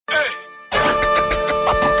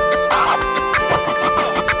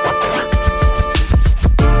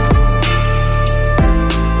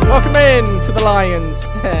the Lion's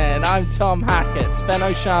Den. I'm Tom Hackett.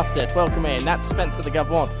 Spenno Shafted. Welcome in. That's Spencer the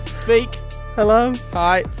Gov1. Speak. Hello.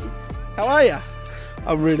 Hi. How are you?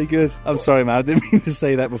 I'm really good. I'm sorry, man. I didn't mean to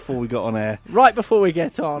say that before we got on air. Right before we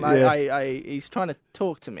get on, Yeah. he's trying to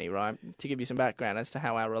talk to me, right, to give you some background as to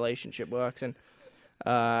how our relationship works. And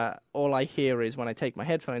all I hear is when I take my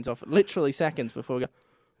headphones off, literally seconds before we go,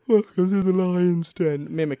 welcome to the Lion's Den,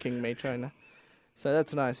 mimicking me, trying to. So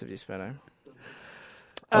that's nice of you, Spenno.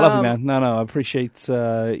 I love you, man. No, I appreciate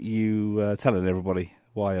you telling everybody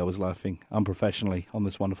why I was laughing unprofessionally on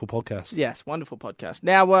this wonderful podcast. Yes, wonderful podcast.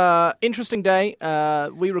 Now, interesting day.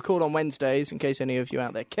 We record on Wednesdays, in case any of you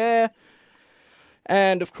out there care.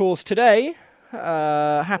 And, of course, today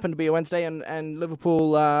happened to be a Wednesday, and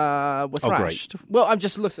Liverpool were thrashed. Great. Well,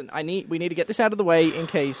 we need to get this out of the way in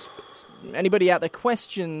case anybody out there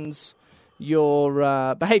questions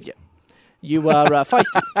your behaviour. You are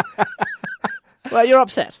feisty. Well, you're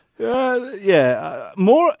upset.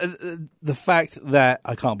 More the fact that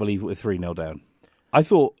I can't believe we're 3-0 down. I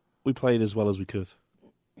thought we played as well as we could.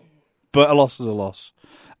 But a loss is a loss.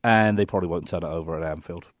 And they probably won't turn it over at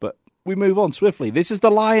Anfield. But we move on swiftly. This is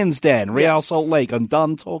the Lion's Den, Real Yes. Salt Lake. I'm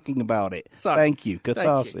done talking about it. Sorry. Thank you.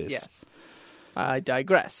 Catharsis. Thank you. Yes. I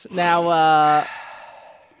digress. Now,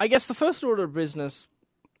 I guess the first order of business,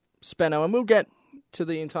 Spenno, and we'll get to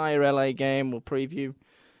the entire LA game. We'll preview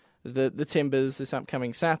the Timbers this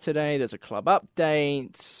upcoming Saturday. There's a club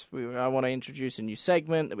update. I want to introduce a new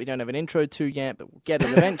segment that we don't have an intro to yet, but we'll get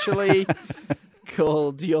it eventually,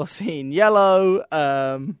 called You're Seeing Yellow.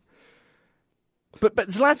 But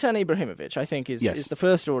Zlatan Ibrahimovic, I think, is the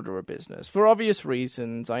first order of business. For obvious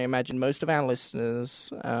reasons, I imagine most of our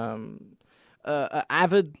listeners are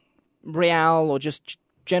avid Real or just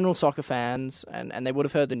general soccer fans, and they would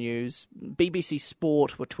have heard the news. BBC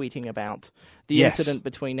Sport were tweeting about the incident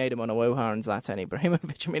between Nedum Onuoha and Zlatan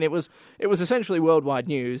Ibrahimovic. I mean, it was essentially worldwide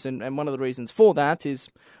news, and one of the reasons for that is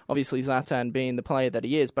obviously Zlatan being the player that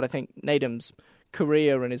he is, but I think Nedum's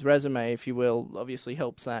career and his resume, if you will, obviously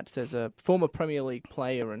helps that as a former Premier League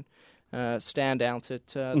player and stand out at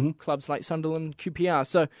clubs like Sunderland, QPR.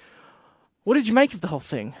 So, what did you make of the whole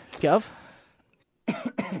thing, Gov?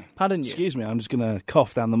 Pardon you. Excuse me, I'm just going to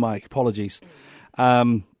cough down the mic. Apologies.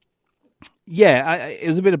 It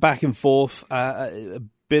was a bit of back and forth, a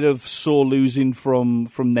bit of sore losing from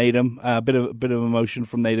Nedum, a bit of emotion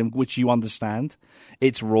from Nedum, which you understand.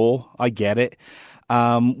 It's raw. I get it.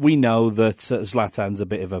 We know that Zlatan's a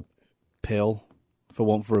bit of a pill, for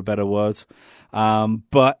want for a better word.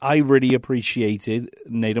 But I really appreciated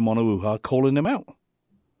Nedum Onuoha calling him out.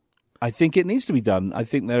 I think it needs to be done. I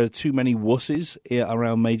think there are too many wusses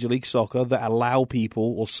around Major League Soccer that allow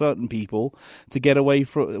people or certain people to get away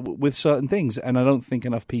with certain things. And I don't think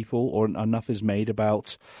enough people or enough is made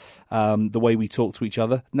about the way we talk to each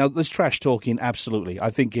other. Now, there's trash talking, absolutely. I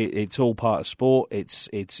think it's all part of sport.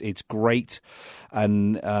 It's great.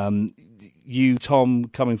 And you, Tom,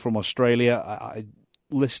 coming from Australia,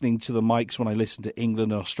 listening to the mics when I listen to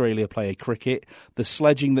England and Australia play cricket, the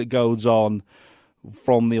sledging that goes on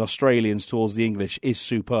from the Australians towards the English is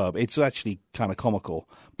superb. It's actually kind of comical,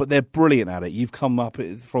 but they're brilliant at it. You've come up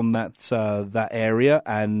from that area,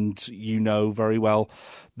 and you know very well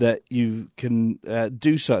that you can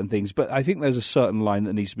do certain things. But I think there's a certain line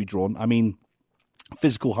that needs to be drawn. I mean,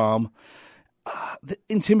 physical harm, the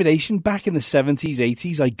intimidation back in the 70s,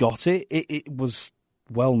 80s, I got it. It was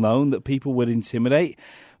well known that people would intimidate,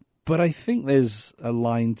 but I think there's a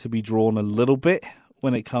line to be drawn a little bit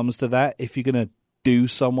when it comes to that. If you're going to do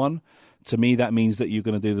someone, to me that means that you're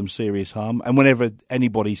going to do them serious harm. And whenever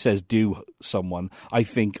anybody says do someone, I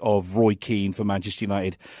think of Roy Keane for Manchester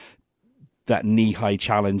United, that knee-high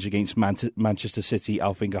challenge against Manchester City,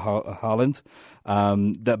 Alfie Haaland,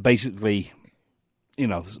 that basically,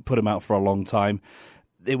 put him out for a long time.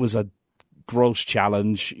 It was a gross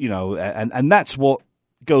challenge, and that's what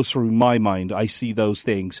goes through my mind. I see those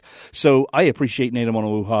things. So I appreciate Nedum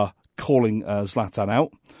Onuoha calling Zlatan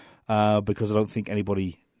out, because I don't think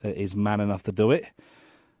anybody is man enough to do it.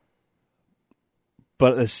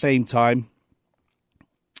 But at the same time,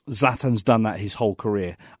 Zlatan's done that his whole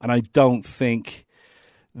career. And I don't think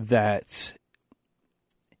that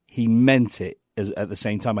he meant it at the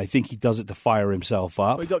same time. I think he does it to fire himself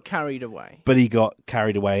up. Well, he got carried away. But he got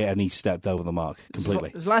carried away and he stepped over the mark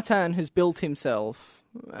completely. Zlatan has built himself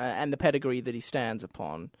and the pedigree that he stands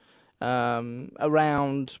upon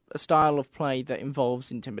around a style of play that involves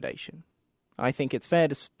intimidation. I think it's fair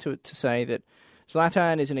to say that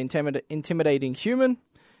Zlatan is an intimidating human.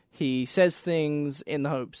 He says things in the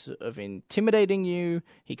hopes of intimidating you.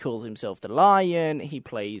 He calls himself the Lion. He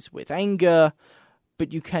plays with anger.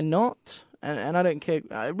 But you cannot and I don't care.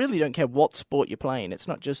 I really don't care what sport you're playing. It's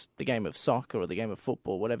not just the game of soccer or the game of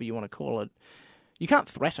football, whatever you want to call it. You can't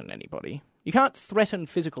threaten anybody. You can't threaten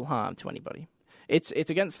physical harm to anybody. It's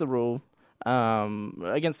against the rule.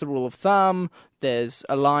 Against the rule of thumb, there's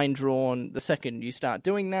a line drawn the second you start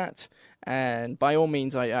doing that, and by all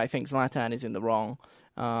means, I think Zlatan is in the wrong.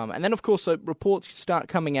 And then, of course, reports start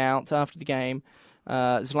coming out after the game.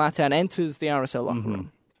 Zlatan enters the RSL locker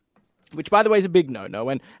room, which, by the way, is a big no-no.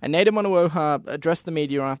 And Nedum Onuoha addressed the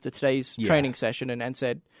media after today's training session and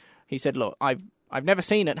said, look, I've never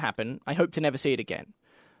seen it happen. I hope to never see it again.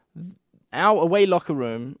 Our away locker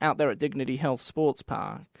room out there at Dignity Health Sports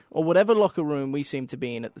Park, or whatever locker room we seem to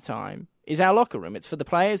be in at the time, is our locker room. It's for the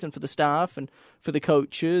players and for the staff and for the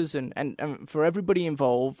coaches and for everybody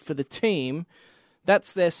involved, for the team.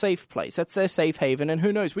 That's their safe place. That's their safe haven. And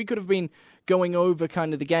who knows, we could have been going over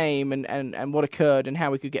kind of the game and what occurred and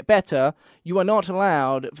how we could get better. You are not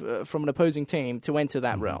allowed from an opposing team to enter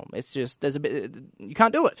that realm. It's just, you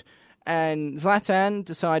can't do it. And Zlatan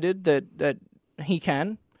decided that he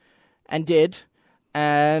can. And did,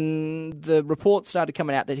 and the reports started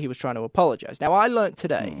coming out that he was trying to apologize. Now, I learnt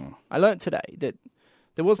today that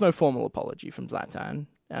there was no formal apology from Zlatan.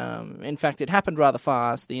 In fact, it happened rather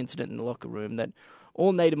fast, the incident in the locker room, that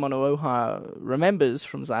all Nedum Onuoha remembers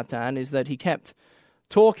from Zlatan is that he kept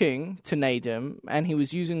talking to Nedum, and he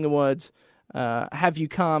was using the words, have you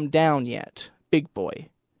calmed down yet, big boy?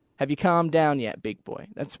 Have you calmed down yet, big boy?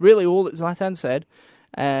 That's really all that Zlatan said.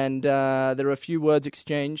 And there are a few words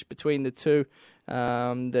exchanged between the two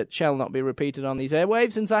that shall not be repeated on these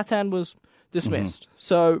airwaves, and Zlatan was dismissed.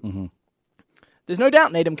 So there's no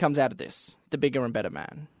doubt Nedum comes out of this the bigger and better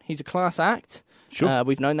man. He's a class act. Sure.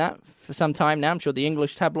 We've known that for some time now. I'm sure the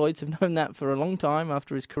English tabloids have known that for a long time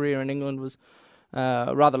after his career in England was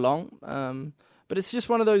rather long. But it's just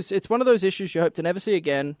one of those issues you hope to never see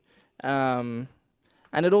again. And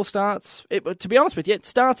it all starts, to be honest with you, it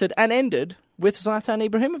started and ended with Zlatan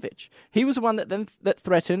Ibrahimovic. He was the one that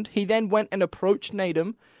threatened. He then went and approached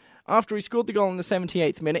Nedum. After he scored the goal in the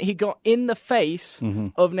 78th minute, he got in the face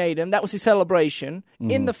of Nedum. That was his celebration.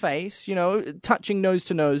 In the face, touching nose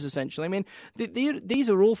to nose, essentially. I mean, these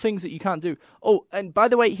are all things that you can't do. Oh, and by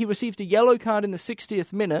the way, he received a yellow card in the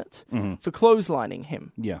 60th minute for clotheslining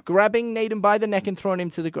him. Yeah. Grabbing Nedum by the neck and throwing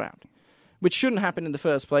him to the ground. Which shouldn't happen in the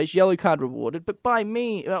first place. Yellow card rewarded. But by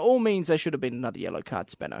all means, there should have been another yellow card,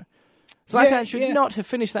 Spenno. Zlatan should not have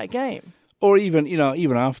finished that game. Or even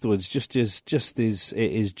afterwards, just his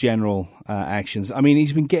general actions. I mean,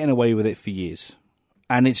 he's been getting away with it for years,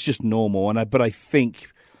 and it's just normal. But I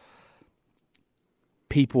think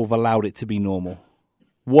people have allowed it to be normal.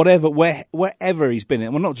 Wherever he's been,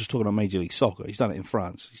 and we're not just talking about Major League Soccer. He's done it in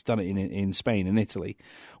France. He's done it in Spain and Italy.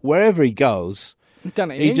 Wherever he goes, he's done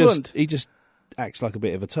it in England. He just acts like a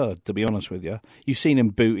bit of a turd, to be honest with you. You've seen him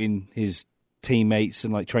booting his teammates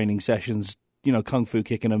in training sessions, kung fu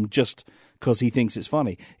kicking them just because he thinks it's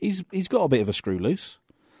funny. He's got a bit of a screw loose.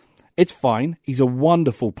 It's fine. He's a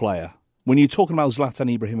wonderful player. When you're talking about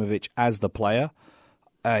Zlatan Ibrahimovic as the player,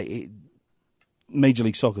 Major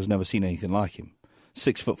League Soccer's never seen anything like him.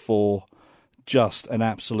 6'4", just an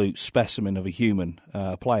absolute specimen of a human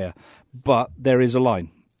player. But there is a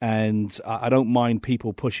line. And I don't mind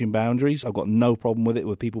people pushing boundaries. I've got no problem with it,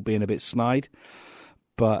 with people being a bit snide.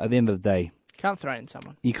 But at the end of the day, can't threaten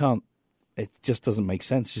someone. You can't. It just doesn't make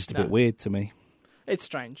sense. It's just a bit weird to me. It's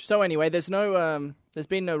strange. So anyway, there's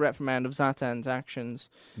been no reprimand of Zlatan's actions.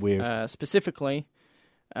 Weird. Specifically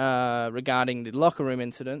regarding the locker room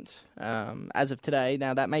incident as of today.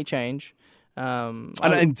 Now that may change.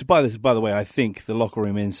 And by the way, I think the locker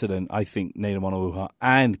room incident, Nedum Onuoha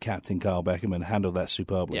and Captain Carl Beckerman handled that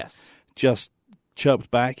superbly. Yes. Just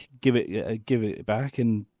chirped back, give it back,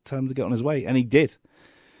 and tell him to get on his way, and he did.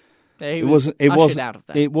 Yeah, it wasn't out of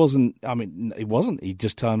that. It wasn't. I mean, it wasn't. He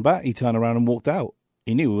just turned back. He turned around and walked out.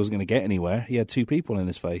 He knew he wasn't going to get anywhere. He had two people in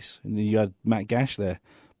his face, and you had Matt Gash there.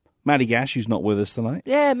 Matty Gash, who's not with us tonight.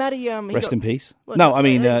 Yeah, Matty. Rest in peace. No, I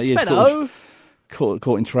mean, he's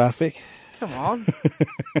caught in traffic. Come on.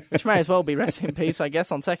 Which may as well be rest in peace, I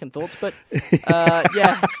guess, on second thoughts. But,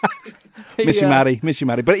 yeah. Miss you,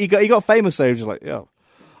 Matty. But he got famous there. He was like, yo.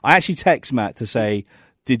 I actually text Matt to say,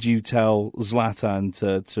 did you tell Zlatan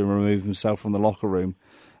to remove himself from the locker room?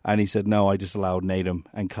 And he said, no, I just allowed Nedum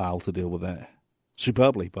and Kyle to deal with that.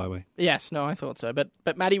 Superbly, by the way. Yes, no, I thought so.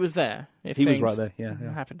 But Matty was there. He was right there, yeah.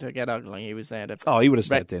 Happened to get ugly, he was there. He would have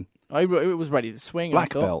stepped in. He was ready to swing.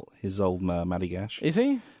 Black belt, his old Matty Gash. Is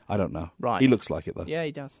he? I don't know. Right. He looks like it, though. Yeah,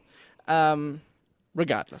 he does.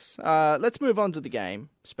 Regardless. Let's move on to the game,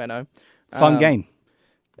 Spenno. Fun game.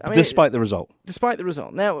 Despite the result. Despite the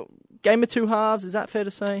result. Now, Game of two halves, is that fair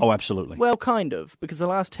to say? Oh, absolutely. Well, kind of, because the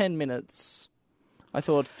last 10 minutes, I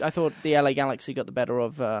thought the LA Galaxy got the better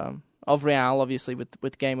of Real, obviously, with the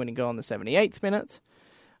game-winning goal in the 78th minute.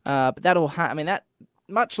 But that all that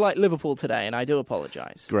much like Liverpool today, and I do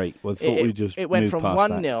apologise. Great. Well, I thought we just it went from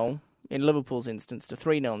 1-0 in Liverpool's instance to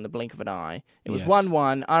 3-0 in the blink of an eye. It was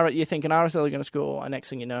 1-1. You're thinking RSL are going to score, and next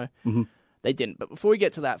thing you know, they didn't. But before we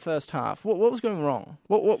get to that first half, what was going wrong?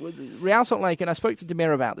 What Real Salt Lake, and I spoke to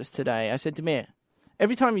Demir about this today. I said, Demir,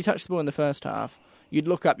 every time you touched the ball in the first half, you'd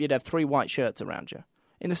look up, you'd have 3 white shirts around you.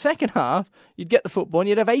 In the second half, you'd get the football and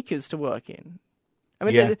you'd have acres to work in. I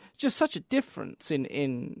mean, there's just such a difference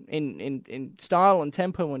in style and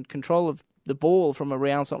tempo and control of the ball from a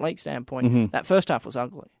Real Salt Lake standpoint. That first half was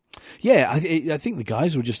ugly. Yeah, I think the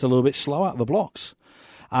guys were just a little bit slow out of the blocks.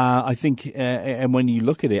 I think, and when you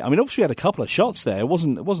look at it, I mean, obviously we had a couple of shots there. It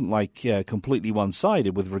wasn't like completely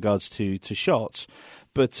one-sided with regards to shots,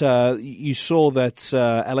 but you saw that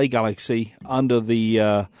LA Galaxy under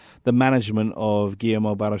the management of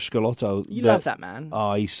Guillermo Barros-Schelotto. You love that man.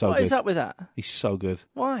 Oh, he's so good. What is up with that? He's so good.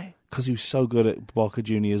 Why? Because he was so good at Boca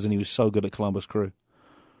Juniors and he was so good at Columbus Crew.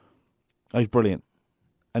 Oh, he's brilliant.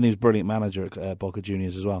 And he was a brilliant manager at Boca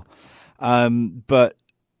Juniors as well. But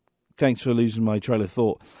thanks for losing my trail of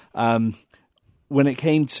thought. When it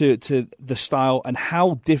came to the style and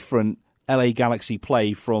how different LA Galaxy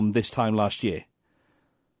play from this time last year,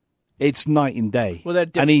 it's night and day. Well,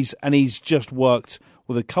 and he's just worked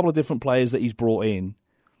with a couple of different players that he's brought in,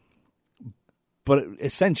 but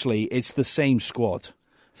essentially it's the same squad.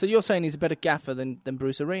 So you're saying he's a better gaffer than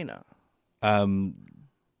Bruce Arena?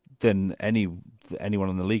 Than anyone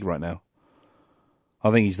in the league right now. I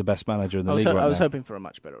think he's the best manager in the league right now. I was hoping for a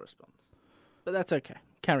much better response. But that's okay.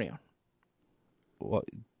 Carry on.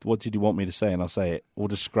 What did you want me to say? And I'll say it. We'll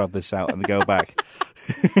just scrub this out and go back.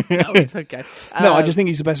 No, it's okay. No, I just think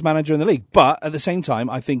he's the best manager in the league. But at the same time,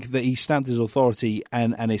 I think that he stamped his authority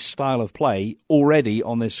and his style of play already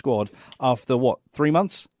on this squad after, 3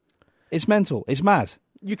 months? It's mental. It's mad.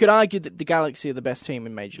 You could argue that the Galaxy are the best team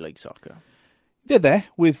in Major League Soccer. They're there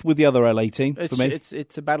with the other LA team for me.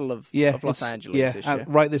 It's a battle of Los Angeles this year.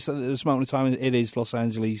 Right this moment in time, it is Los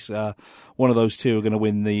Angeles. One of those two are going to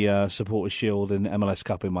win the Supporters' Shield and MLS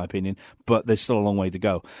Cup, in my opinion. But there's still a long way to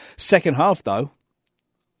go. Second half, though,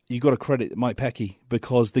 you've got to credit Mike Pecky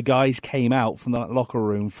because the guys came out from that locker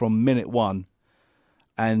room from minute one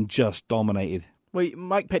and just dominated. Well,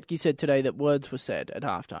 Mike Petke said today that words were said at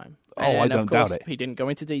halftime. I don't doubt it. He didn't go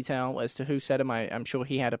into detail as to who said them. I'm sure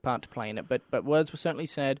he had a part to play in it, but words were certainly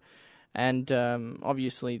said, and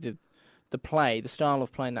obviously the play, the style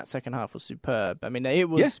of play in that second half was superb. I mean, it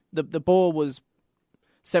was the ball was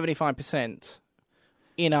 75%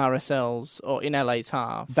 in RSL's or in LA's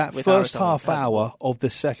half. That first half hour of the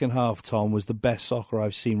second half, Tom, was the best soccer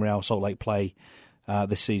I've seen Real Salt Lake play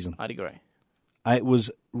this season. I'd agree. It was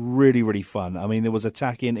really, really fun. I mean, there was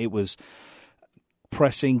attacking, it was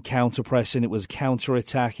pressing, counter-pressing, it was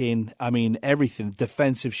counter-attacking. I mean, everything.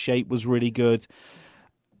 Defensive shape was really good.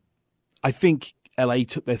 I think LA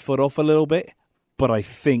took their foot off a little bit, but I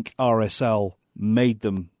think RSL made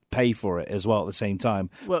them pay for it as well at the same time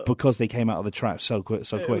because they came out of the trap so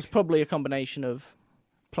quick. It was probably a combination of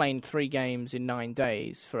playing 3 games in 9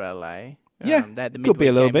 days for LA. Yeah, could be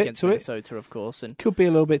a little bit to Minnesota, of course, and could be a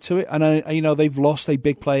little bit to it. And they've lost a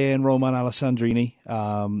big player in Roman Alessandrini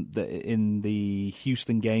in the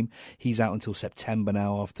Houston game. He's out until September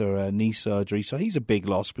now after knee surgery, so he's a big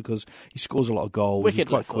loss because he scores a lot of goals. He's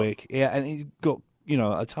quite quick, and he got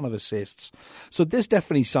a ton of assists. So there's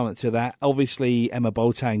definitely something to that. Obviously, Emma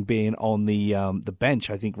Boateng being on the bench,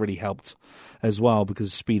 I think, really helped as well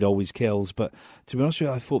because speed always kills. But to be honest with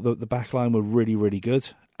you, I thought the back line were really, really good.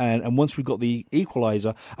 And once we got the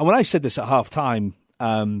equaliser, and when I said this at half-time,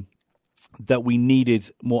 that we needed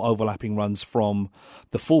more overlapping runs from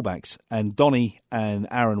the fullbacks, and Donny and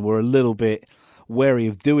Aaron were a little bit wary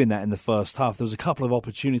of doing that in the first half. There was a couple of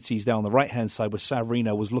opportunities down the right-hand side where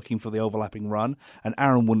Savarino was looking for the overlapping run, and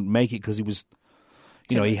Aaron wouldn't make it because he was,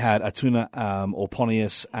 he had Atuna,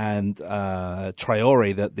 Orponius, and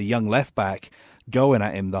Traore, the young left-back, going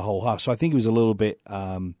at him the whole half. So I think he was a little bit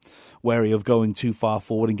wary of going too far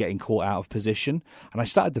forward and getting caught out of position. And I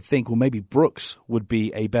started to think, well, maybe Brooks would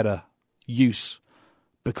be a better use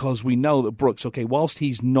because we know that Brooks, whilst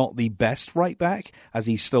he's not the best right back, as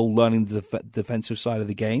he's still learning the defensive side of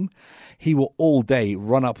the game, he will all day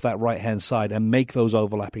run up that right-hand side and make those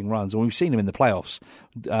overlapping runs. And we've seen him in the playoffs,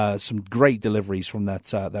 some great deliveries from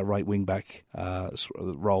that right wing-back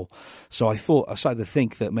role. So I started to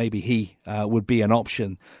think that maybe he would be an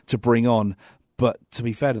option to bring on. But to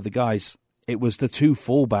be fair to the guys, it was the 2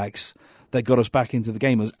 fullbacks that got us back into the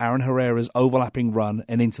game. It was Aaron Herrera's overlapping run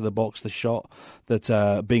and into the box, the shot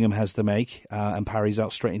that Bingham has to make and parries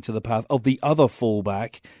out straight into the path of the other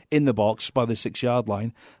fullback in the box by the 6-yard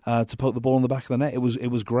line to poke the ball in the back of the net. It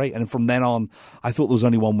was great. And from then on, I thought there was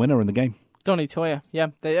only one winner in the game. Donny Toia, yeah.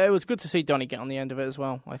 It was good to see Donny get on the end of it as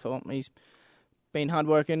well, I thought. He's been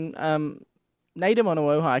hard-working. Nedum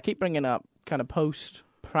Onuoha, I keep bringing up kind of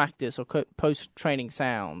post-practice or post-training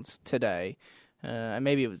sounds today. And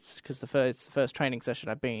maybe it was because it's the first training session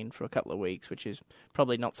I've been for a couple of weeks, which is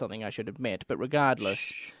probably not something I should admit. But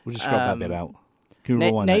regardless... We'll just scrub that bit out. Can we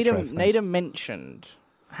rewind that, Trev? Nedum mentioned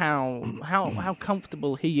how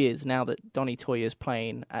comfortable he is now that Donny Toia is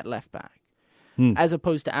playing at left-back. As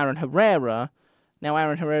opposed to Aaron Herrera. Now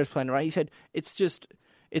Aaron Herrera's playing right. He said, it's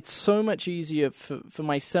so much easier for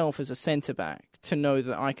myself as a centre-back to know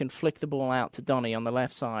that I can flick the ball out to Donny on the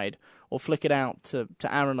left side or flick it out to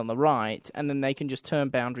Aaron on the right, and then they can just turn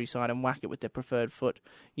boundary side and whack it with their preferred foot,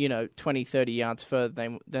 20, 30 yards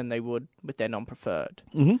further than they would with their non-preferred.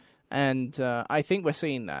 Mm-hmm. And I think we're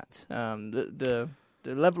seeing that. The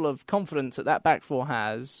level of confidence that back four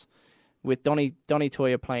has with Donny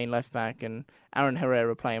Toia playing left back and Aaron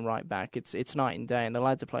Herrera playing right back, it's night and day, and the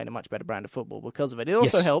lads are playing a much better brand of football because of it. It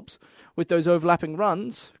also helps with those overlapping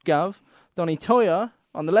runs, Gov. Donny Toia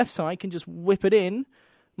on the left side can just whip it in,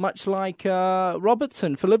 much like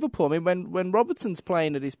Robertson for Liverpool. I mean, when Robertson's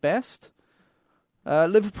playing at his best,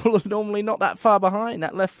 Liverpool are normally not that far behind.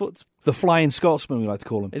 That left foot's... The Flying Scotsman, we like to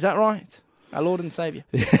call him. Is that right? Our Lord and Saviour.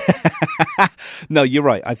 No, you're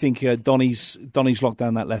right. I think Donny's locked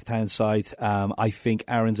down that left-hand side. I think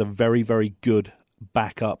Aaron's a very, very good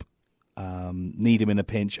backup. Need him in a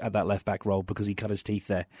pinch at that left-back role because he cut his teeth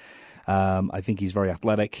there. I think he's very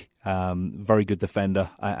athletic, very good defender,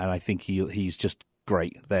 and I think he's just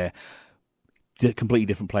great there. Completely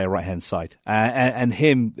different player, right-hand side. And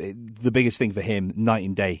him, the biggest thing for him, night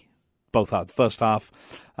and day. Both half. First half,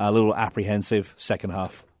 a little apprehensive. Second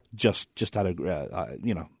half, just had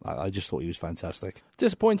I just thought he was fantastic.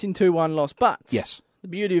 Disappointing 2-1 loss, but yes, the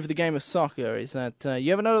beauty of the game of soccer is that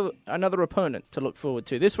you have another opponent to look forward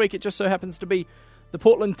to. This week it just so happens to be the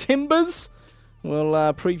Portland Timbers. We'll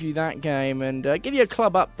preview that game and give you a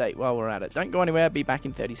club update while we're at it. Don't go anywhere, be back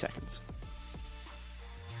in 30 seconds.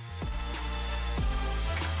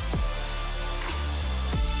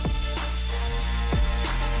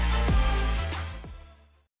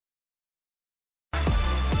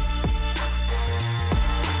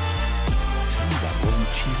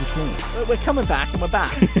 We're coming back, and we're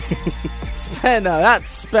back.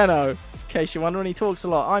 That's Spenno. In case you're wondering, he talks a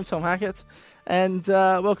lot. I'm Tom Hackett, and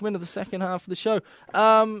welcome into the second half of the show.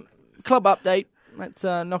 Club update. Let's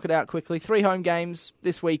knock it out quickly. 3 home games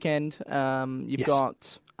this weekend. You've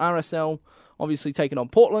got RSL, obviously taking on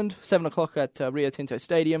Portland, 7 o'clock at Rio Tinto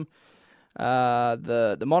Stadium.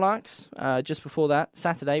 The Monarchs, just before that,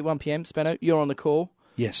 Saturday, 1 p.m. Spenno, you're on the call.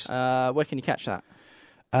 Yes. Where can you catch that?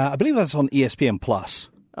 I believe that's on ESPN Plus.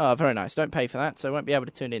 Oh, very nice. Don't pay for that, so I won't be able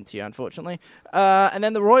to tune in to you, unfortunately. And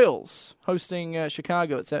then the Royals hosting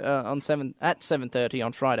Chicago at 7:30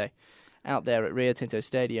 on Friday, out there at Rio Tinto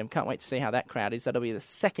Stadium. Can't wait to see how that crowd is. That'll be the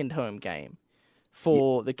second home game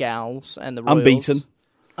for the Gals and the Royals.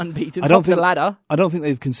 Unbeaten. Top of the ladder. I don't think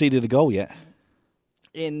they've conceded a goal yet.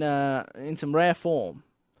 In some rare form,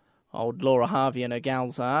 old Laura Harvey and her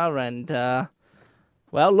Gals are, and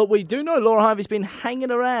well, look, we do know Laura Harvey's been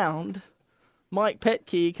hanging around Mike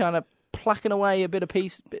Petke, kind of plucking away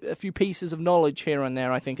a few pieces of knowledge here and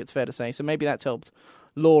there, I think it's fair to say. So maybe that's helped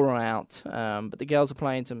Laura out. But the girls are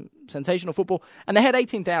playing some sensational football. And they had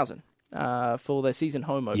 18,000 for their season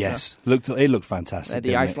home opener. Yes, it looked fantastic.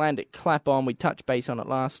 The Icelandic clap on, we touched base on it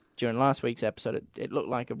during last week's episode. It looked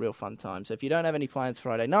like a real fun time. So if you don't have any plans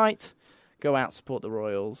Friday night, go out, support the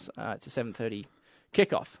Royals. It's a 7:30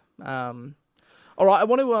 kickoff. All right, I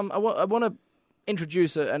want to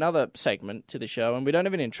introduce another segment to the show, and we don't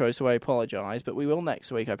have an intro, so I apologise, but we will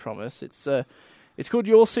next week, I promise. It's called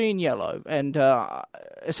You're Seeing Yellow, and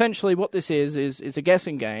essentially what this is a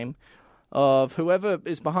guessing game of whoever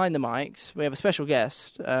is behind the mics. We have a special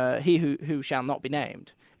guest, he who shall not be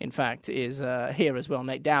named, in fact, is here as well,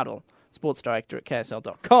 Nate Dowdle, sports director at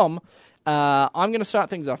KSL.com. I'm going to start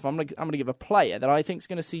things off. I'm going to give a player that I think is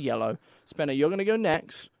going to see yellow. Spenno, you're going to go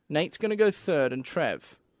next. Nate's going to go third, and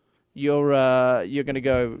Trev, you're going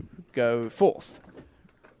to go fourth.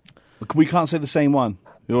 We can't say the same one.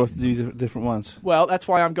 You'll have to do different ones. Well, that's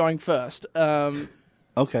why I'm going first.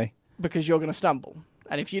 Okay. Because you're going to stumble.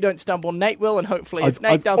 And if you don't stumble, Nate will, and hopefully if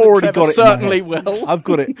Nate I've doesn't, Trevor certainly will. I've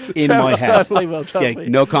got it in my head. Certainly will, trust me.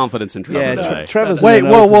 No confidence in Trevor. Trevor's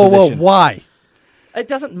whoa, why? It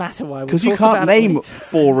doesn't matter why. Because you can't name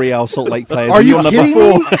 4 Real Salt Lake players. Are you kidding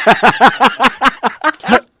me?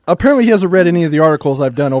 Apparently, he hasn't read any of the articles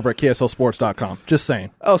I've done over at KSLSports.com. Just saying.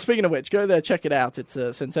 Oh, speaking of which, go there, check it out. It's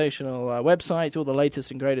a sensational website, all the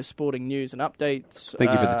latest and greatest sporting news and updates.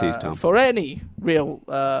 Thank you for the tease, Tom. For any real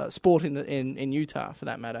sport in Utah, for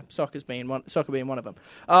that matter. Soccer being one of them.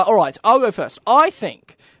 All right, I'll go first. I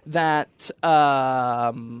think that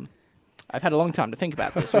I've had a long time to think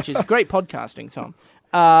about this, which is great podcasting, Tom.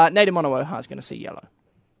 Nedum Onuoha is going to see yellow.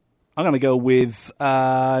 I'm going to go with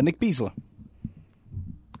Nick Beasler.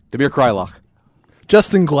 Damir Krylock.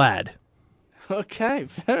 Justin Glad. Okay,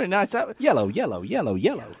 very nice. Yellow.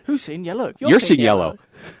 Who's seen yellow? You're seeing yellow.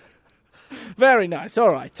 Very nice.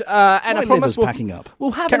 All right. And I promise packing up.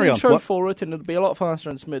 We'll have an intro for it, and it'll be a lot faster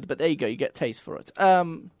and smoother. But there you go. You get taste for it.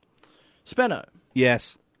 Spenno.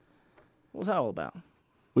 Yes. What was that all about?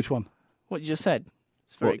 Which one? What you just said.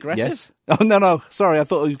 It's very aggressive. Yes. Oh, no. Sorry, I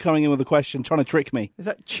thought you were coming in with a question, trying to trick me. Is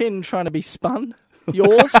that chin trying to be spun?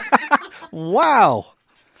 Yours? Wow.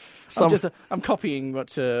 I'm copying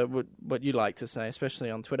what you like to say, especially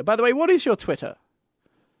on Twitter. By the way, what is your Twitter?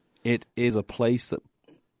 It is a place that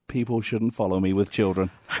people shouldn't follow me with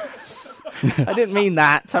children. I didn't mean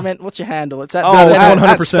that. I meant, what's your handle? It's at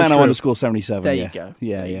 100% _77. There you go.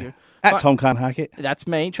 Yeah. At Tom Can't Hack It. That's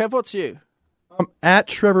me. Trev, what's you? I'm at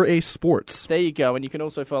Trevor A. Sports. There you go, and you can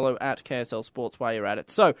also follow at KSL Sports while you're at it.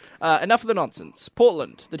 So, enough of the nonsense.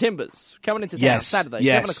 Portland, the Timbers, coming into town Saturday,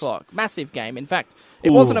 7 o'clock. Massive game. In fact, it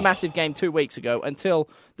wasn't a massive game 2 weeks ago until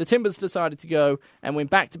the Timbers decided to go and win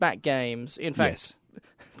back-to-back games. In fact,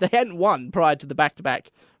 they hadn't won prior to the back-to-back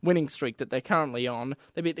winning streak that they're currently on.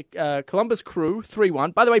 They beat the Columbus Crew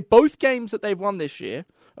 3-1. By the way, both games that they've won this year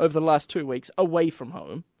over the last 2 weeks away from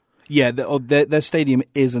home. Yeah, their stadium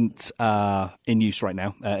isn't in use right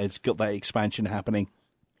now. It's got that expansion happening.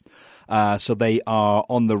 So they are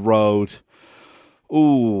on the road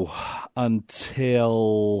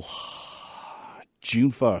until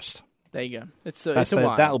June 1st. There you go. It's a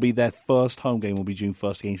while. That'll be their first home game will be June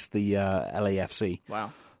 1st against the LAFC.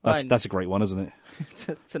 Wow. That's a great one, isn't it?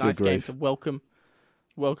 It's a nice game to welcome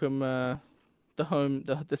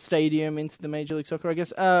the stadium into the Major League Soccer, I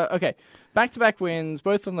guess. Okay, back-to-back wins,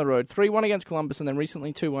 both on the road. 3-1 against Columbus and then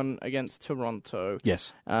recently 2-1 against Toronto.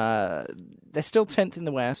 Yes. They're still 10th in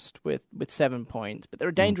the West with 7 points, but they're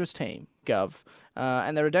a dangerous team, Gov.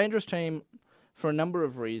 And they're a dangerous team for a number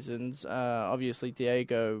of reasons. Obviously,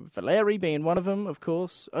 Diego Valeri being one of them, of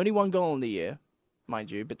course. Only 1 goal in the year, mind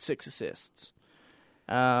you, but 6 assists.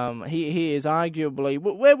 He is arguably...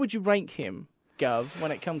 Where would you rank him, Gov,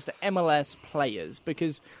 when it comes to MLS players?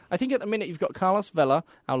 Because I think at the minute you've got Carlos Vela,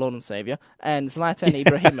 our Lord and Saviour, and Zlatan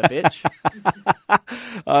Ibrahimovic.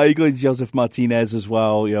 You got Joseph Martinez as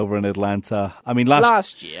well over in Atlanta. I mean,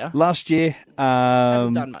 last year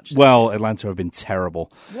hasn't done much. Well, Atlanta have been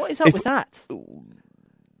terrible. What is up with that?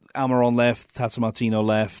 Almiron left, Tata Martino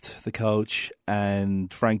left, the coach,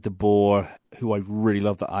 and Frank de Boer, who I really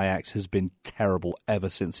love at Ajax, has been terrible ever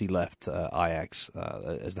since he left Ajax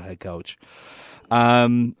as the head coach.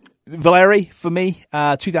 Valeri, for me,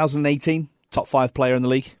 2018, top 5 player in the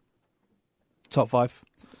league. Top 5.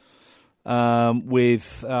 In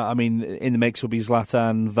the mix would be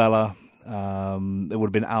Zlatan, Vela. There would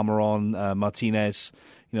have been Almiron, Martinez.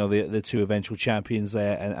 The 2 eventual champions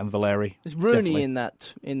there, and Valeri. Is Rooney in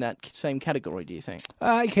that same category, do you think?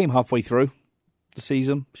 He came halfway through the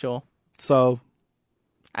season. Sure. So,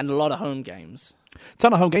 and a lot of home games.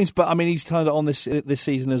 Ton of home games, but I mean, he's turned it on this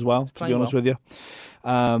season as well, to be honest with you.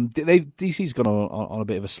 DC's gone on a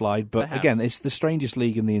bit of a slide, but again, it's the strangest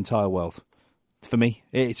league in the entire world. For me,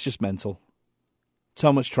 it's just mental.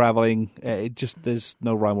 So much travelling. There's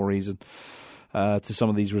no rhyme or reason to some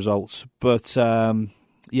of these results. But...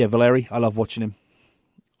 Valeri, I love watching him.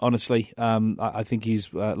 Honestly, I think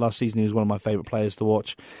he's last season he was one of my favourite players to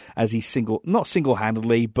watch, as he not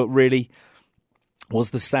single-handedly, but really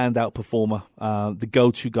was the standout performer, the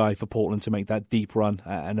go-to guy for Portland to make that deep run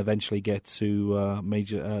and eventually get to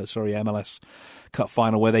MLS Cup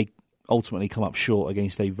final, where they ultimately come up short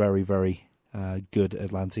against a very, very good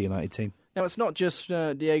Atlanta United team. Now, it's not just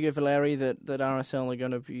Diego Valeri that RSL are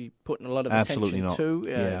going to be putting a lot of attention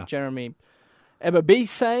to. Jeremy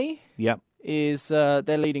Ebabise is their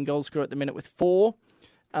leading goal scorer at the minute with 4.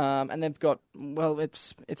 And they've got,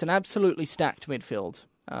 it's an absolutely stacked midfield.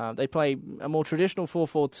 They play a more traditional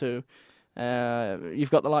 4-4-2.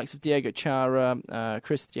 You've got the likes of Diego Chara,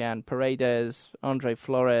 Christian Paredes, Andre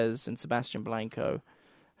Flores, and Sebastian Blanco,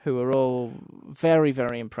 who are all very,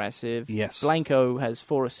 very impressive. Yes. Blanco has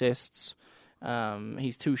 4 assists.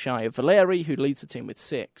 He's too shy of Valeri, who leads the team with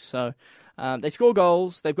 6. So They score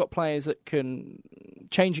goals. They've got players that can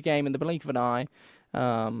change a game in the blink of an eye.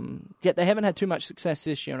 Yet they haven't had too much success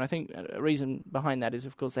this year, and I think a reason behind that is,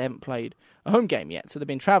 of course, they haven't played a home game yet, so they've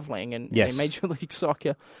been travelling, and in Major League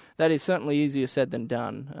Soccer, that is certainly easier said than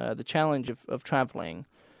done. The challenge of travelling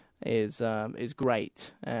is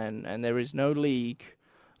great, and there is no league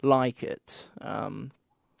like it.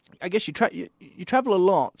 I guess you travel a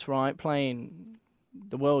lot, right, playing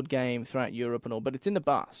the World Game throughout Europe and all, but it's in the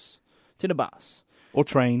bus. It's in a bus. Or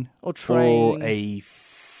train. Or a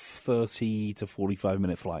 30 to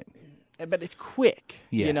 45-minute flight. But it's quick.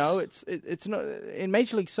 Yes. You know, it's not in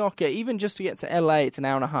Major League Soccer. Even just to get to LA, it's an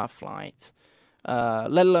hour-and-a-half flight.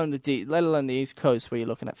 Let alone the East Coast, where you're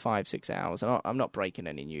looking at 5-6 hours. And I'm not breaking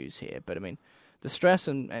any news here, but I mean, the stress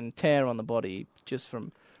and tear on the body just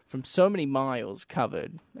from so many miles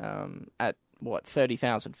covered at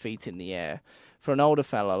 30,000 feet in the air. For an older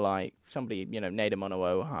fella like somebody,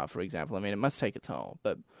 Nedum, for example, I mean, it must take a toll.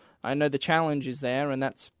 But I know the challenge is there, and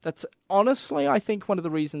that's honestly, I think, one of the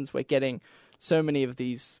reasons we're getting so many of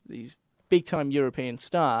these big-time European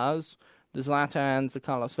stars, the Zlatans, the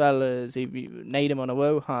Carlos Velas, Nedum of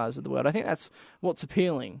the world. I think that's what's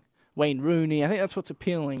appealing. Wayne Rooney, I think that's what's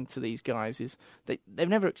appealing to these guys, is they've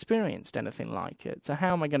never experienced anything like it. So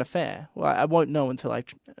how am I going to fare? Well, I won't know until I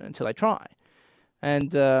try.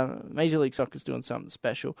 And Major League Soccer's doing something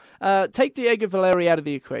special. Take Diego Valeri out of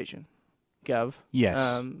the equation, Gov.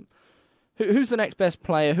 Yes. Who's the next best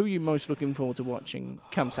player? Who are you most looking forward to watching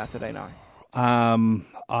come Saturday night? I'm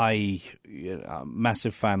a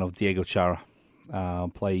massive fan of Diego Chara.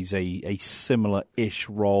 Plays a similar-ish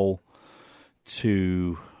role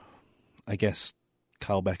to, I guess,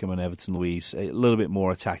 Carl Beckham and Everton Luiz. A little bit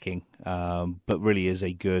more attacking, but really is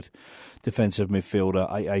a good defensive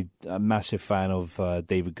midfielder. I'm a massive fan of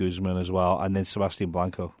David Guzman as well, and then Sebastian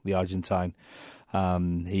Blanco, the Argentine.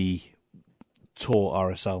 He tore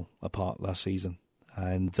RSL apart last season,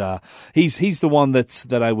 and he's the one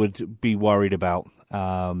that I would be worried about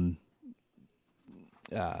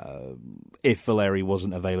if Valeri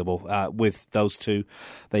wasn't available. With those two,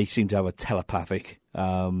 they seem to have a telepathic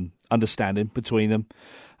understanding between them.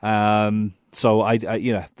 So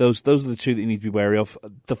those are the two that you need to be wary of.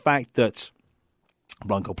 The fact that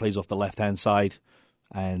Blanco plays off the left-hand side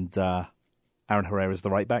and Aaron Herrera is the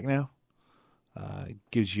right back now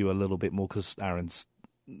gives you a little bit more, because Aaron's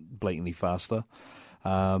blatantly faster.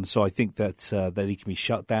 So I think that he can be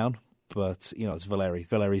shut down. But it's Valeri.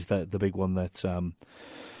 Valeri's the big one that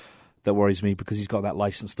worries me, because he's got that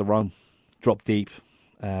license to run, drop deep,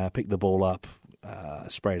 pick the ball up,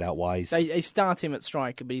 spray it out wide. They start him at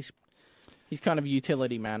striker, but he's kind of a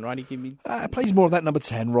utility man, right? He can be plays more of that number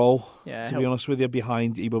 10 role. Yeah, to be honest with you,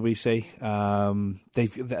 behind Ibobise.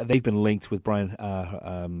 They've been linked with Brian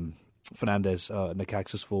Fernandez,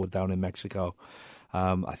 Necaxa's forward down in Mexico.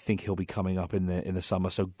 I think he'll be coming up in the summer.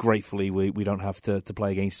 So gratefully, we don't have to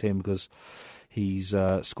play against him, because he's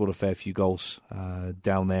scored a fair few goals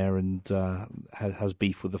down there, and has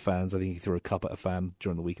beef with the fans. I think he threw a cup at a fan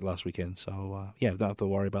during the last weekend. So don't have to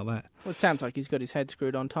worry about that. Well, it sounds like he's got his head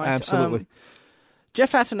screwed on tight. Absolutely.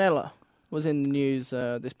 Jeff Attanella was in the news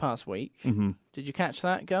this past week. Mm-hmm. Did you catch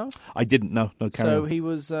that, Go? I didn't. No. So he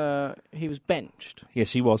was benched.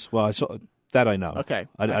 Yes, he was. Well, I saw. That I know. Okay.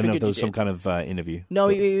 I know there was some kind of interview. No,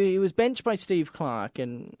 he was benched by Steve Clarke,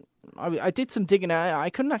 and I did some digging out. I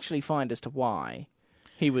couldn't actually find as to why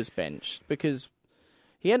he was benched, because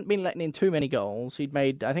he hadn't been letting in too many goals. He'd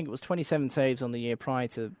made, I think it was 27 saves on the year prior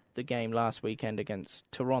to the game last weekend against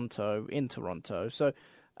Toronto, in Toronto. So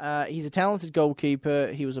he's a talented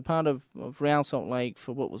goalkeeper. He was a part of Real Salt Lake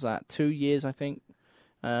for, 2 years, I think,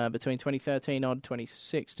 between 2013 and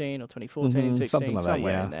 2016, or 2014 and 16, something like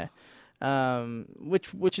somewhere that, yeah. in there.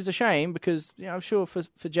 Which is a shame, because I'm sure for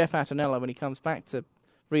Jeff Attanella, when he comes back to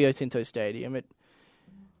Rio Tinto Stadium,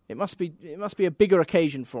 it must be a bigger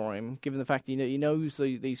occasion for him, given the fact he knows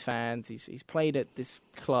these fans. He's played at this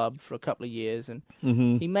club for a couple of years, and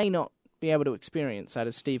he may not be able to experience that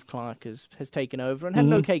as Steve Clarke has taken over and had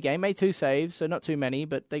an okay game, made 2 saves, so not too many,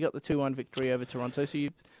 but they got the 2-1 victory over Toronto. So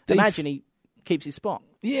you imagine he keeps his spot.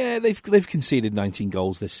 Yeah, they've conceded 19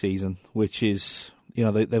 goals this season, which is.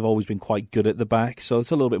 They've always been quite good at the back, so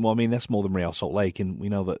it's a little bit more. I mean, that's more than Real Salt Lake, and we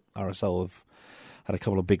know that RSL have had a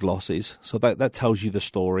couple of big losses. So that tells you the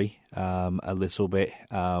story a little bit,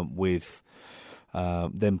 with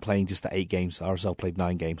them playing just 8 games. RSL played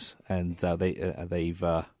 9 games, and they've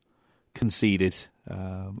conceded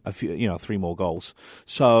a few, 3 more goals.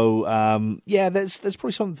 So there's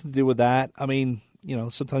probably something to do with that. I mean,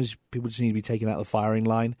 sometimes people just need to be taken out of the firing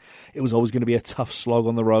line. It was always going to be a tough slog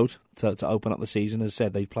on the road to open up the season. As I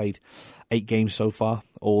said, they've played 8 games so far,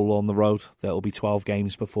 all on the road. There will be 12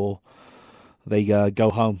 games before they go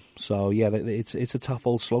home. So, yeah, it's a tough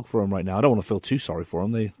old slog for them right now. I don't want to feel too sorry for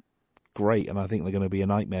them. They're great, and I think they're going to be a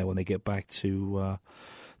nightmare when they get back to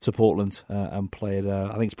Portland and play at,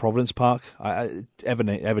 I think it's Providence Park.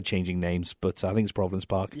 Ever-changing names, but I think it's Providence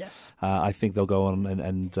Park. Yes. I think they'll go on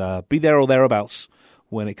and be there or thereabouts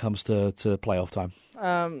when it comes to playoff time.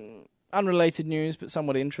 Unrelated news, but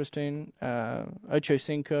somewhat interesting. Ocho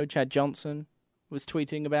Cinco, Chad Johnson, was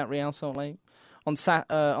tweeting about Real Salt Lake on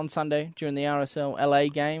Sunday during the RSL LA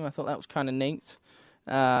game. I thought that was kind of neat.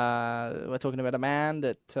 We're talking about a man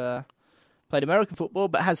that played American football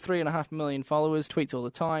but has 3.5 million followers, tweets all the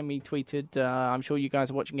time. He tweeted, I'm sure you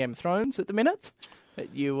guys are watching Game of Thrones at the minute.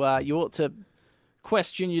 You ought to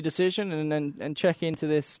question your decision and check into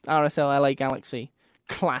this RSL LA Galaxy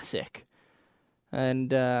classic. And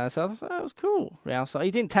so I thought that was cool. Real Salt.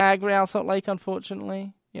 He didn't tag Real Salt Lake,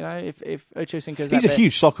 unfortunately. If Ocho Cinco's he's a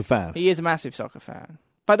huge soccer fan. He is a massive soccer fan.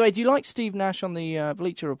 By the way, do you like Steve Nash on the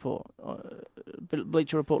Bleacher Report?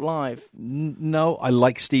 Bleacher Report Live? No, I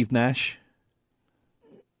like Steve Nash.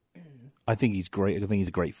 I think he's great. I think he's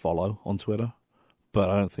a great follow on Twitter, but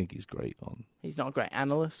I don't think he's great on... He's not a great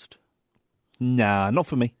analyst? Nah, not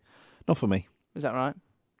for me. Not for me. Is that right?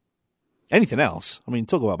 Anything else? I mean,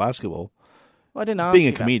 talk about basketball. Well, I didn't ask being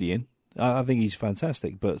a you comedian, I think he's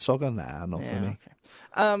fantastic, but soccer, nah, not for me.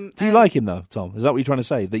 Okay. Do you like him, though, Tom? Is that what you're trying to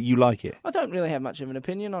say, that you like it? I don't really have much of an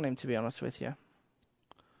opinion on him, to be honest with you.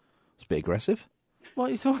 It's a bit aggressive. What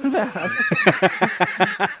are you talking about?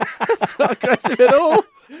 It's not aggressive at all.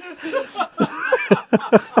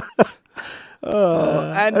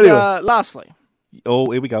 Anyway. Lastly. Oh,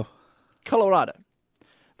 here we go. Colorado.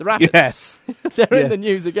 The Rapids. Yes. They're in the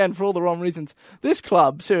news again for all the wrong reasons. This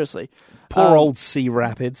club, seriously. Poor old Sea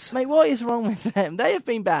Rapids. Mate, what is wrong with them? They have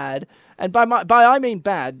been bad, and by I mean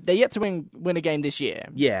bad, they're yet to win a game this year.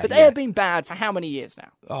 Yeah. But they have been bad for how many years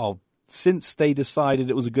now? Oh, since they decided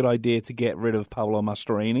it was a good idea to get rid of Paolo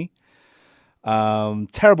Mastroeni.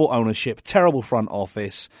 Terrible ownership, terrible front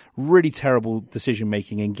office, really terrible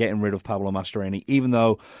decision-making in getting rid of Paolo Mastroeni, even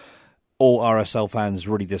though all RSL fans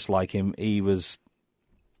really dislike him. He was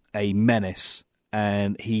a menace,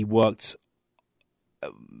 and he worked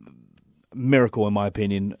miracle, in my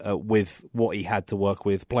opinion, with what he had to work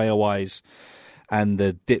with, player-wise, and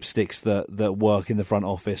the dipsticks that work in the front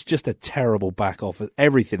office. Just a terrible back office.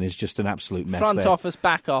 Everything is just an absolute mess front there. Office,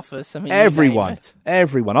 back office. I mean, everyone.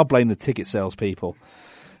 I'll blame the ticket sales people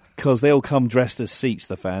because they all come dressed as seats,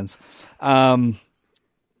 the fans.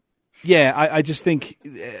 Yeah, I just think...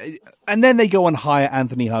 and then they go and hire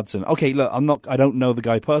Anthony Hudson. Okay, look, I don't know the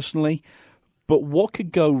guy personally, but what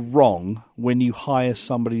could go wrong when you hire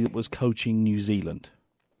somebody that was coaching New Zealand?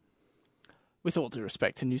 With all due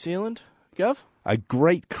respect to New Zealand, Gov? A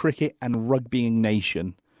great cricket and rugbying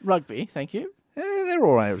nation. Rugby, thank you. They're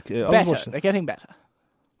all right. Better. They're getting better.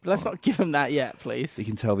 But let's not give them that yet, please. You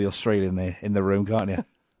can tell the Australian there in the room, can't you?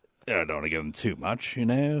 I don't want to give them too much,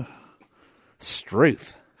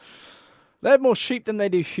 Struth. They have more sheep than they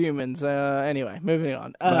do humans. Anyway, moving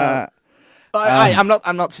on. I'm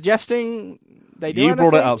not suggesting they do. You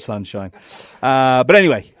brought it up, Sunshine. But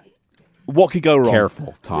anyway, what could go wrong?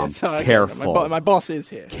 Careful, Tom. Yeah, sorry, careful. My boss is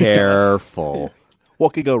here. Careful.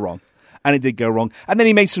 What could go wrong? And it did go wrong. And then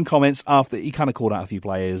he made some comments after he kind of called out a few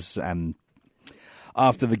players. And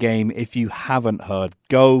after the game, if you haven't heard,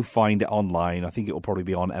 go find it online. I think it will probably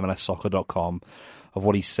be on MLSsoccer.com of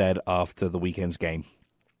what he said after the weekend's game,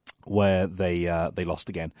 where they lost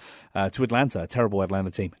again to Atlanta, a terrible Atlanta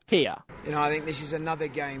team. Here, I think this is another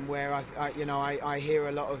game where I hear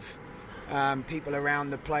a lot of people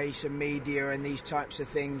around the place and media and these types of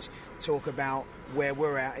things talk about where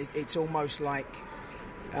we're at. It's almost like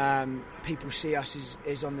people see us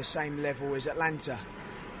as on the same level as Atlanta,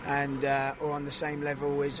 and or on the same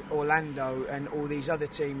level as Orlando and all these other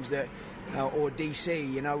teams that, or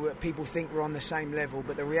DC. People think we're on the same level,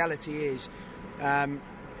 but the reality is. I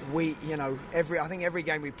think every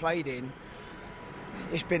game we played in,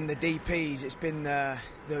 it's been the DPs, it's been the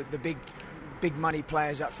big money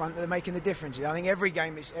players up front that are making the difference. I think every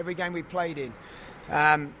game we played in,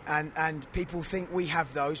 and people think we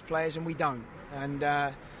have those players and we don't. And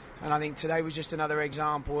I think today was just another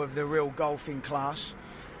example of the real golfing class.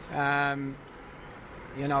 I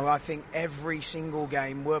think every single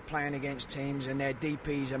game we're playing against teams and their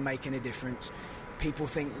DPs are making a difference. People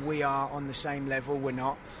think we are on the same level. We're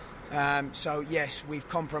not. So, yes, we've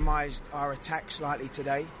compromised our attack slightly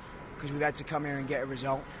today because we've had to come here and get a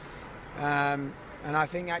result. And I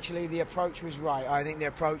think actually the approach was right. I think the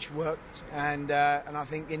approach worked, and I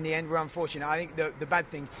think in the end we're unfortunate. I think the bad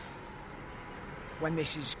thing, when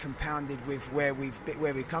this is compounded with where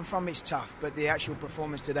we've come from, it's tough. But the actual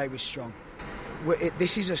performance today was strong.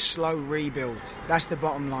 This is a slow rebuild. That's the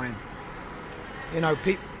bottom line. You know,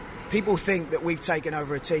 people think that we've taken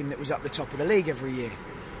over a team that was up the top of the league every year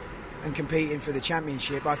and competing for the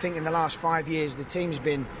championship. I think in the last 5 years the team's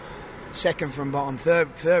been second from bottom,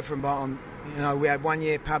 third from bottom. You know, we had 1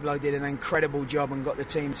 year Pablo did an incredible job and got the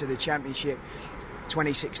team to the championship,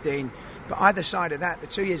 2016. But either side of that, the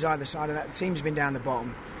 2 years either side of that, the team's been down the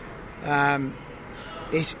bottom.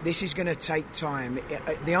 This is going to take time.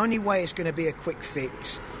 The only way it's going to be a quick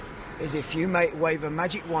fix is if you wave a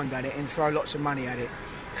magic wand at it and throw lots of money at it.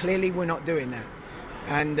 Clearly we're not doing that.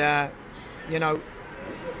 And, you know,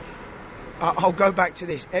 I'll go back to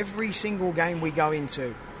this. Every single game we go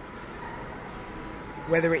into,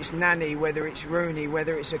 whether it's Nani, whether it's Rooney,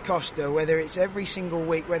 whether it's Acosta, whether it's every single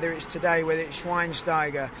week, whether it's today, whether it's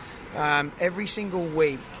Schweinsteiger, every single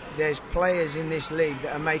week there's players in this league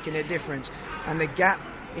that are making a difference, and the gap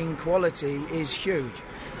in quality is huge.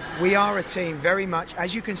 We are a team very much,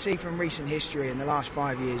 as you can see from recent history in the last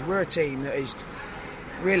 5 years, we're a team that is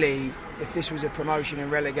really, if this was a promotion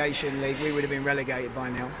and relegation league, we would have been relegated by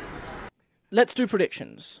now. Let's do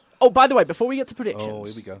predictions. Oh, by the way, before we get to predictions... Oh,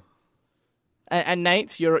 here we go. And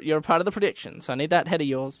Nate, you're a part of the predictions. I need that head of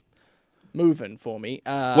yours moving for me.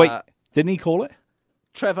 Wait, didn't he call it?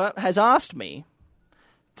 Trevor has asked me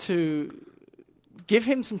to give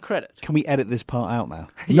him some credit. Can we edit this part out now?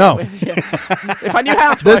 No. If I knew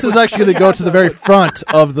how to. This is actually going to go to the very front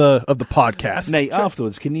of the podcast. Nate,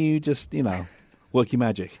 afterwards, can you just, work your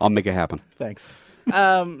magic? I'll make it happen. Thanks.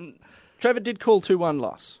 Trevor did call 2-1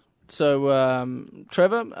 loss. So,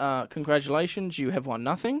 Trevor, congratulations. You have won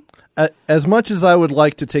nothing. As much as I would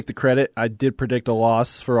like to take the credit, I did predict a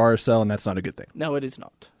loss for RSL, and that's not a good thing. No, it is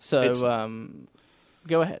not. So,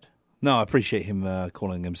 go ahead. No, I appreciate him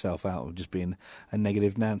calling himself out of just being a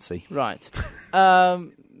negative Nancy. Right.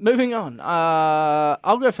 Moving on.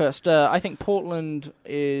 I'll go first. I think Portland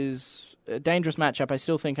is a dangerous matchup. I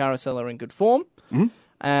still think RSL are in good form. Mm-hmm.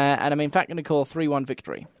 And I'm in fact going to call a 3-1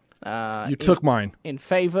 victory. You took mine. In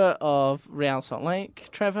favour of Real Salt Lake,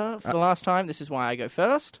 Trevor, for the last time. This is why I go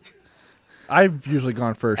first. I've usually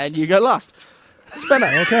gone first. And you go last. Spinner.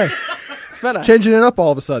 Okay. Spinner. Changing it up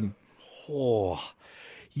all of a sudden. Oh.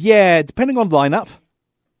 Yeah, depending on lineup.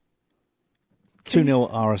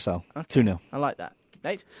 2-0 RSL. Okay. 2-0. I like that.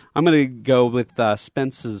 Nate? I'm going to go with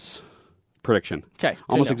Spence's prediction. Okay.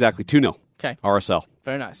 Almost exactly 2-0. Okay. RSL.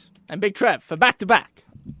 Very nice. And Big Trev for back-to-back.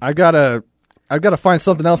 I've got to find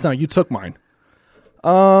something else now. You took mine.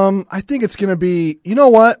 I think it's going to be, you know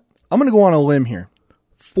what? I'm going to go on a limb here.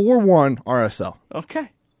 4-1 RSL.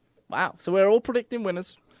 Okay. Wow. So we're all predicting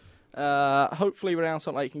winners. Hopefully Real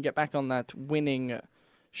Salt Lake can get back on that winning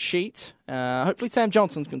sheet. Hopefully Sam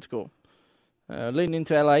Johnson's going to score. Leading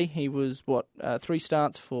into LA, he was, 3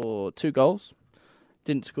 starts for 2 goals.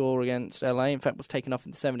 Didn't score against LA. In fact, was taken off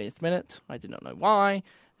in the 70th minute. I did not know why.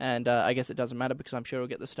 And I guess it doesn't matter because I'm sure he'll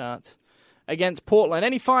get the start against Portland.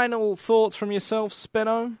 Any final thoughts from yourself,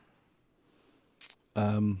 Spenno?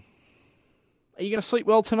 Are you going to sleep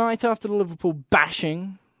well tonight after the Liverpool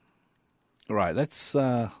bashing? Right, let's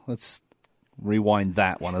rewind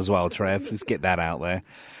that one as well, Trev. Let's get that out there.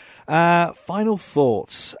 Final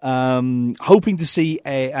thoughts. Hoping to see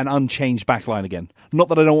an unchanged backline again. Not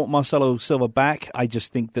that I don't want Marcelo Silva back. I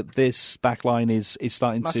just think that this backline is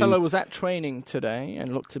starting Marcelo was at training today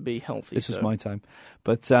and looked to be healthy. This is my time.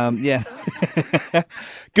 But, yeah.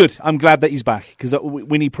 Good. I'm glad that he's back because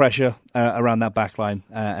we need pressure around that backline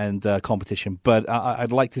and competition. But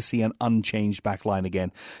I'd like to see an unchanged backline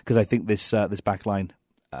again because I think this backline,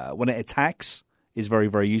 when it attacks, is very,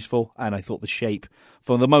 very useful. And I thought the shape,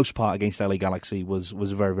 for the most part, against LA Galaxy was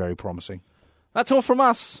very, very promising. That's all from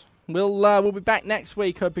us. We'll be back next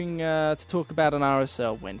week hoping to talk about an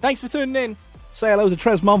RSL win. Thanks for tuning in. Say hello to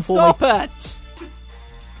Trev's mum for me. Stop it!